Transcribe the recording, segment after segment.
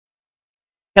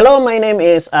Hello, my name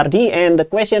is Ardi, and the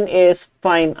question is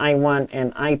find I1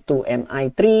 and I2 and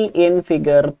I3 in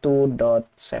figure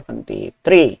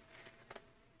 2.73.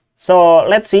 So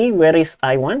let's see, where is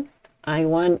I1?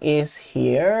 I1 is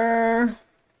here.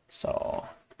 So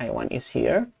I1 is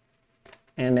here.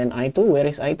 And then I2, where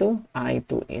is I2?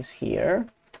 I2 is here.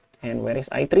 And where is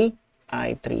I3?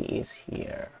 I3 is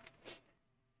here.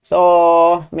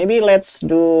 So maybe let's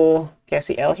do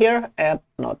KCL here at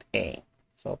node A.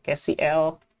 So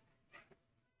KCL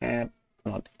at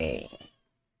node A.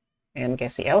 And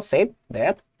KCL said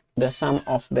that the sum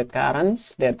of the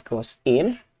currents that goes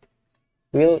in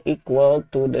will equal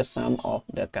to the sum of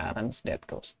the currents that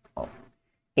goes out.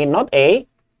 In node A,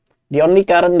 the only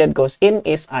current that goes in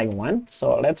is I1.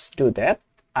 So let's do that.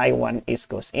 I1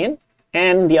 goes in.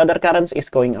 And the other currents is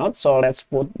going out. So let's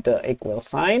put the equal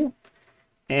sign.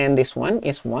 And this one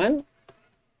is 1.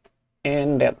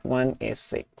 And that one is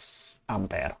 6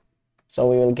 ampere. So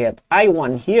we will get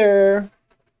I1 here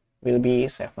will be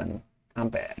 7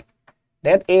 ampere.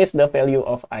 That is the value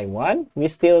of I1. We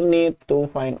still need to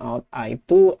find out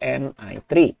I2 and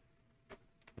I3.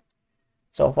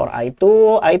 So for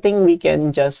I2, I think we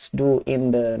can just do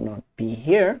in the node B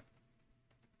here.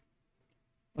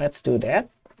 Let's do that.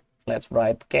 Let's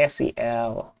write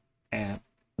KCL at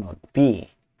node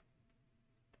B.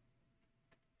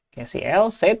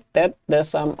 KCL said that the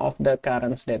sum of the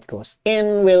currents that goes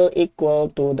in will equal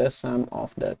to the sum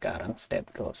of the currents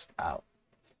that goes out.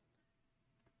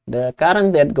 The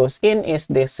current that goes in is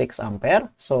this 6 ampere.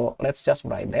 So let's just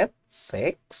write that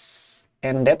 6.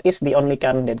 And that is the only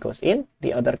current that goes in.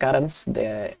 The other currents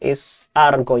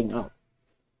are going out.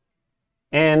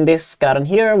 And this current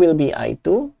here will be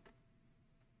I2.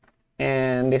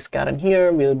 And this current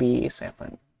here will be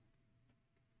 7.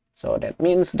 So that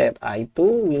means that I2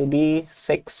 will be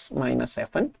 6 minus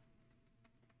 7.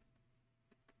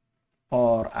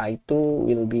 Or I2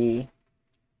 will be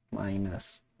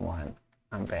minus 1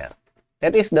 ampere.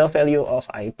 That is the value of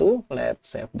I2. Let's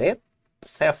save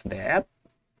that.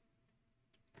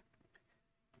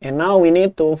 And now we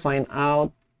need to find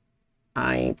out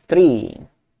I3.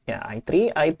 Yeah,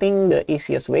 I3, I think the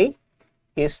easiest way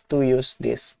is to use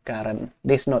this current,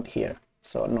 this node here.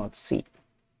 So node C.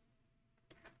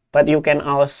 But you can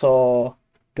also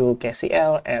do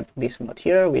KCL at this node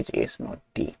here, which is node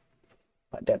D.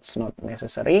 But that's not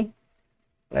necessary.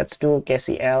 Let's do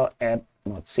KCL at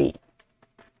node C.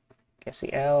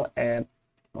 KCL at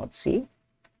node C.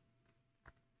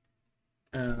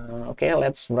 Okay,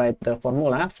 let's write the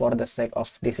formula for the sake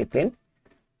of discipline.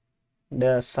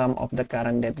 The sum of the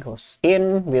current that goes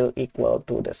in will equal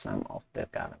to the sum of the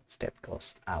currents that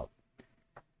goes out.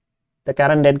 The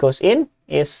current that goes in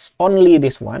is only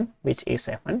this one, which is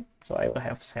 7. So I will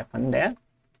have 7 there.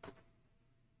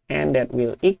 And that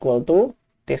will equal to,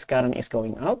 this current is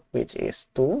going out, which is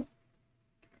 2.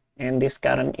 And this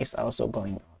current is also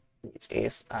going out, which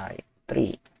is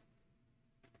I3.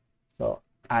 So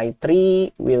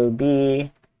I3 will be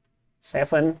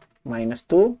 7 minus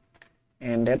 2.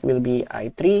 And that will be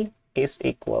I3 is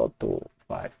equal to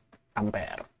 5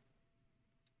 ampere.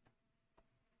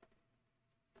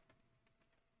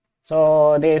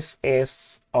 So this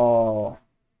is all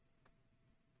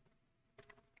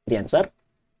the answer.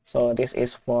 So this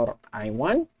is for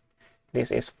I1,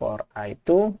 this is for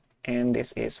I2, and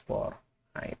this is for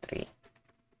I3.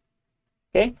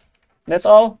 Okay, that's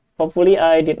all. Hopefully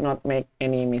I did not make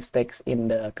any mistakes in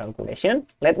the calculation.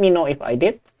 Let me know if I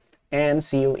did, and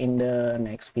see you in the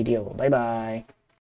next video. Bye bye.